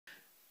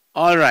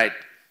All right.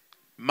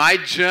 My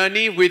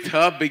journey with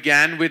her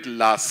began with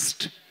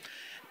lust.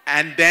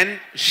 And then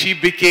she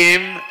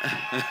became...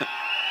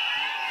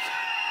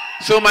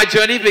 So my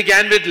journey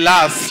began with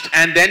lust,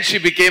 and then she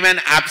became an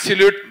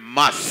absolute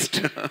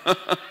must.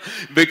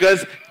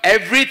 Because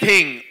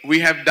everything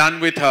we have done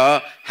with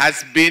her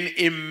has been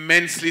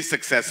immensely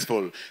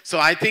successful. So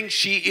I think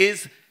she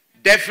is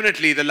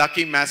definitely the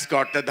lucky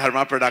mascot that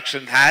Dharma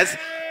Production has.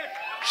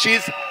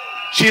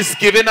 She's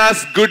given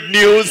us good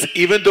news,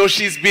 even though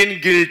she's been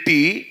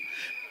guilty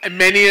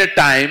many a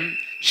time.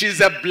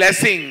 She's a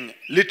blessing,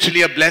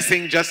 literally a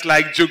blessing, just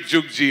like Jugg,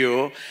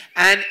 Jeeyo.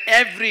 And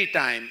every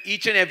time,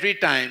 each and every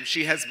time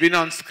she has been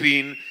on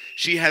screen,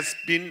 she has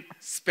been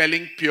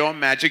spelling pure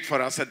magic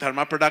for us at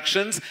Dharma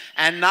Productions.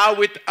 And now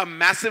with a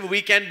massive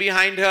weekend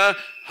behind her,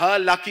 her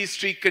lucky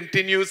streak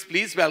continues.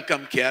 Please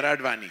welcome Kiara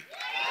Advani.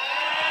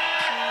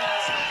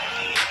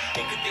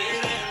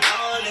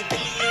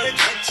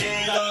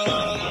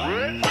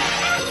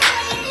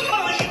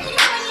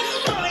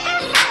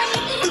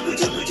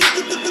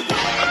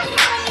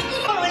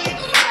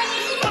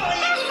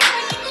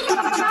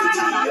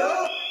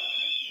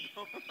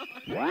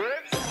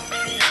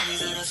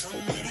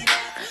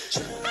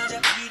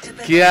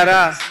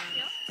 Kiara,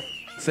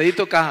 sahi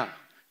to kaha.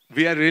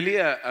 We are really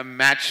a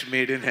match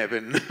made in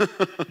heaven.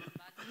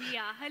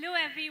 Yeah, hello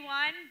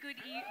everyone.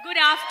 Good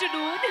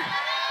afternoon.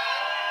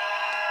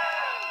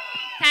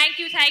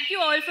 Thank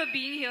you all for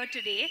being here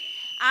today.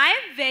 I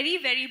am very,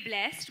 very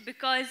blessed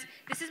because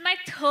this is my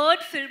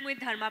third film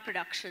with Dharma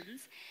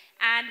Productions.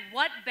 And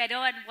what better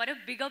and what a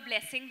bigger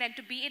blessing than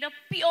to be in a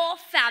pure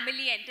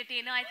family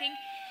entertainer. I think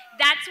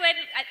that's when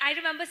I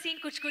remember seeing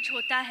Kuch Kuch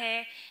Hota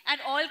Hai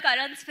and all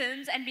Karan's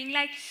films and being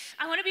like,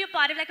 I want to be a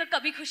part of like a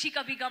Kabhi Khushi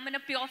Kabhi Gum and a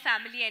pure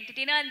family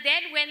entertainer. And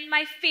then when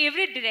my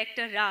favorite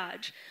director,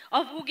 Raj,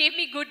 who gave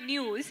me good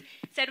news,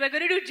 said we're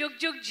going to do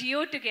Jugg,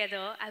 Jeeyo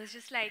together, I was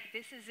just like,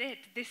 this is it.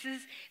 This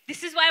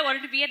is why I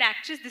wanted to be an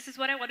actress. This is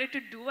what I wanted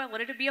to do. I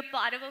wanted to be a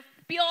part of a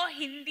pure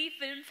Hindi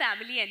film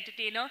family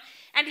entertainer.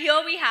 And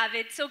here we have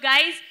it. So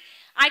guys,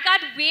 I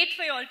can't wait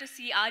for you all to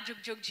see our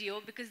Jugg,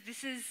 Jeeyo because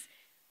this is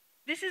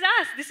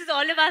us. This is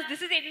all of us.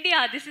 This is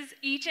India. This is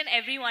each and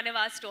every one of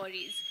our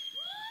stories.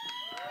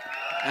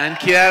 And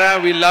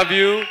Kiara, we love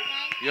you.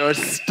 You're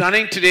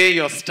stunning today.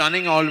 You're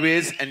stunning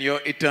always. And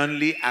you're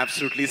eternally,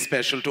 absolutely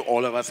special to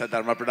all of us at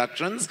Dharma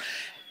Productions.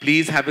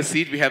 Please have a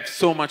seat. We have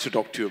so much to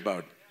talk to you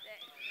about.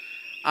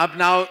 Ab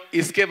now,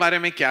 iske baare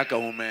mein kya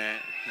kahun main?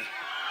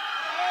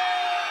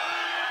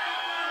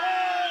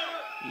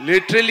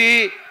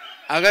 Literally,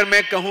 agar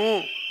main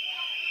kahun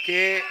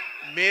ke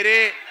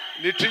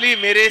literally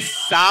मेरे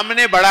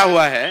सामने बड़ा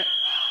हुआ है,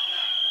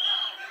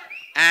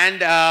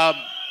 and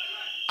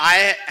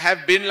I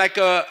have been like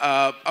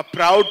a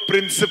proud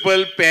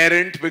principal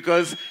parent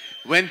because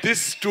when this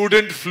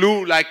student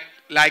flew like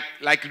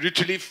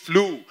literally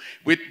flew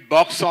with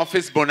box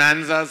office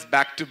bonanzas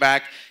back to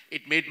back,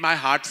 it made my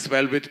heart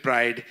swell with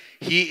pride.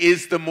 He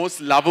is the most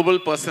lovable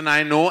person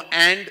I know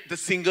and the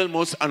single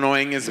most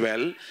annoying as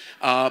well.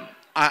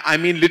 I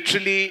mean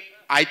literally,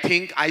 I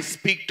think I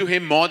speak to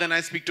him more than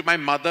I speak to my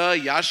mother,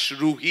 Yash,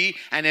 Ruhi,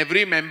 and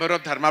every member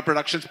of Dharma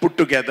Productions put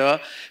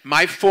together.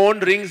 My phone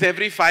rings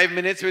every 5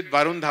 minutes with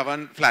Varun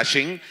Dhawan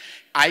flashing.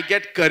 I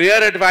get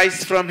career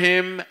advice from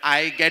him.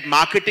 I get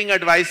marketing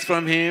advice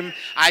from him.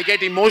 I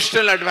get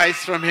emotional advice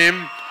from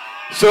him.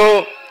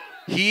 So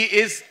he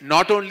is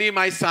not only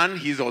my son,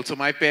 he's also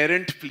my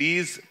parent.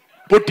 Please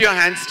put your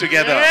hands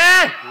together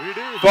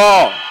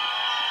for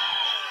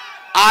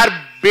our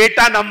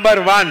beta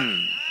number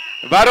 1.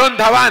 Varun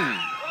Dhawan.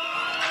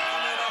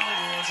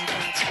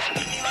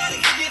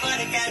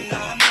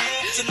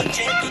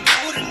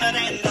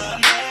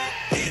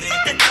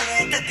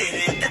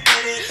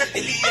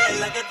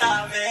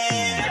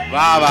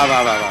 Wow, wow,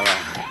 wow, wow, wow.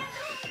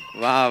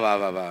 Wow, wow,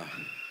 wow, wow.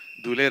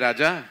 Dule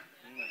Raja.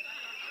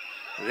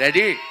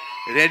 Ready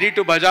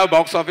to bajao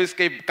box office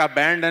ka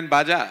band and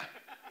baja.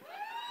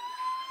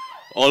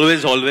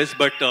 Always,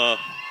 but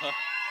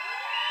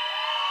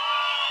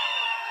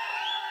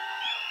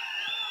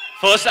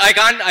first,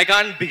 I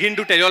can't begin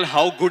to tell you all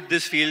how good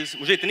this feels.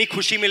 मुझे इतनी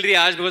खुशी मिल रही है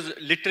आज because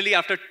literally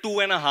after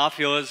 2.5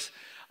 years,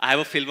 I have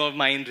a film of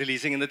mine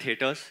releasing in the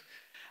theaters,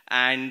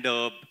 and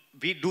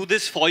we do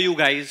this for you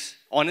guys.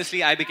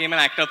 Honestly, I became an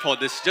actor for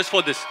this, just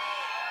for this,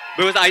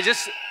 because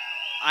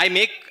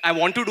I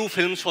want to do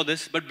films for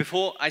this. But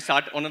before I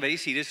start, on a very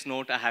serious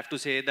note, I have to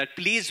say that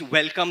please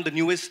welcome the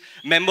newest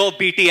member of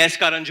BTS,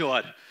 Karan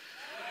Johar.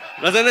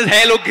 Doesn't his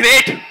hair look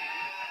great?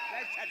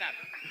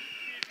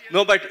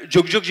 No, but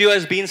Jugg Jeeyo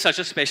has been such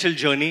a special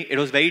journey. It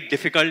was very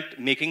difficult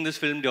making this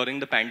film during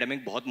the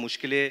pandemic. बहुत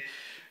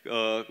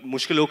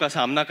मुश्किलों का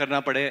सामना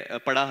करना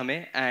पड़ा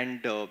हमें.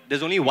 And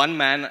there's only one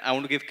man I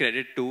want to give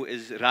credit to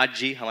is Raj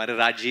ji, हमारे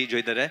Raj ji जो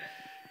इधर है.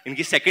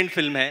 इनकी second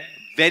film है.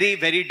 Very,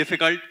 very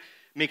difficult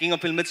making a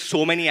film with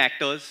so many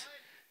actors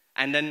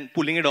and then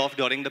pulling it off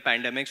during the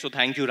pandemic. So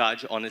thank you,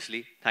 Raj,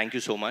 honestly. Thank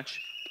you so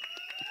much.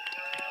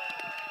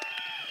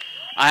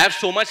 I have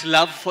so much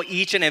love for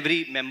each and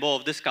every member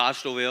of this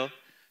cast over here.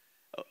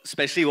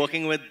 Especially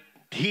working with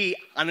he,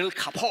 Anil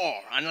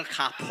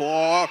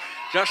Kapoor,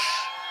 just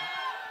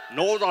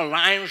know the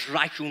lines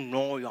like you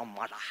know your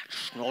mother.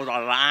 Just know the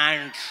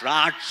lines,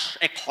 Raj.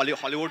 एक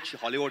Hollywood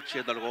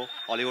चाहिए तेरे को,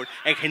 Hollywood.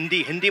 एक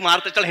हिंदी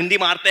मारते, चल हिंदी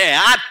मारते हैं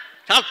यार,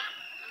 चल.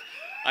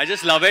 I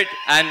just love it,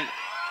 and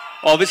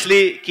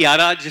obviously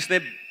Kiara,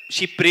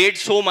 she prayed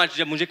so much.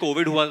 जब मुझे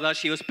COVID हुआ था,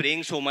 she was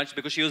praying so much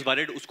because she was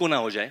worried उसको ना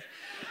हो जाए.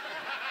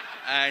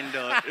 And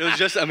it was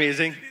just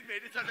amazing.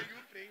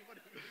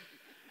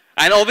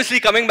 And obviously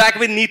coming back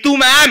with Neetu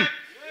ma'am.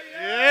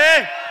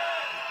 Yeah.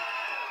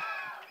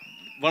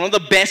 One of the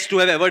best to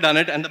have ever done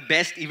it, and the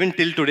best even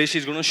till today.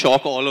 She's going to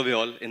shock all of you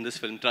all in this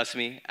film, trust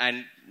me.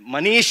 And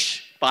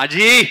Manish,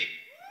 Paji,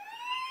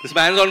 this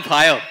man's on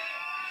fire.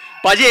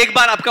 पाजी एक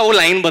बार आपका वो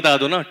line बता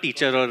दो ना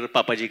teacher और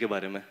पापा जी के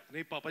बारे में.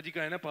 नहीं पापा जी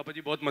का है ना, पापा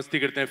जी बहुत मस्ती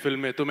करते हैं फिल्म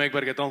में. तो मैं एक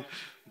बार कहता हूँ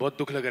बहुत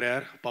दुख लग रहा है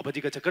यार, पापा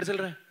जी का चक्कर चल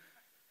रहा है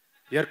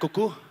यार.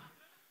 कुक्कू,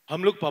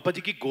 हम लोग पापा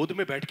जी की गोद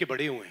में बैठ के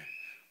बड़े हुए हैं.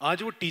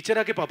 आज वो टीचर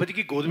आके पापा जी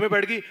की गोद में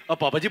बैठ गई और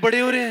पापा जी बड़े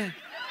हो रहे हैं.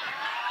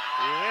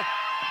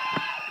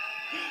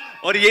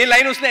 और ये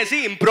लाइन उसने ऐसे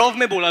ही इम्प्रोव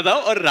में बोला था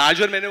और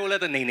राज और मैंने बोला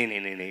था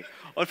नहीं,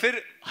 और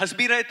फिर हंस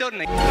भी रहे थे और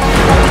नहीं.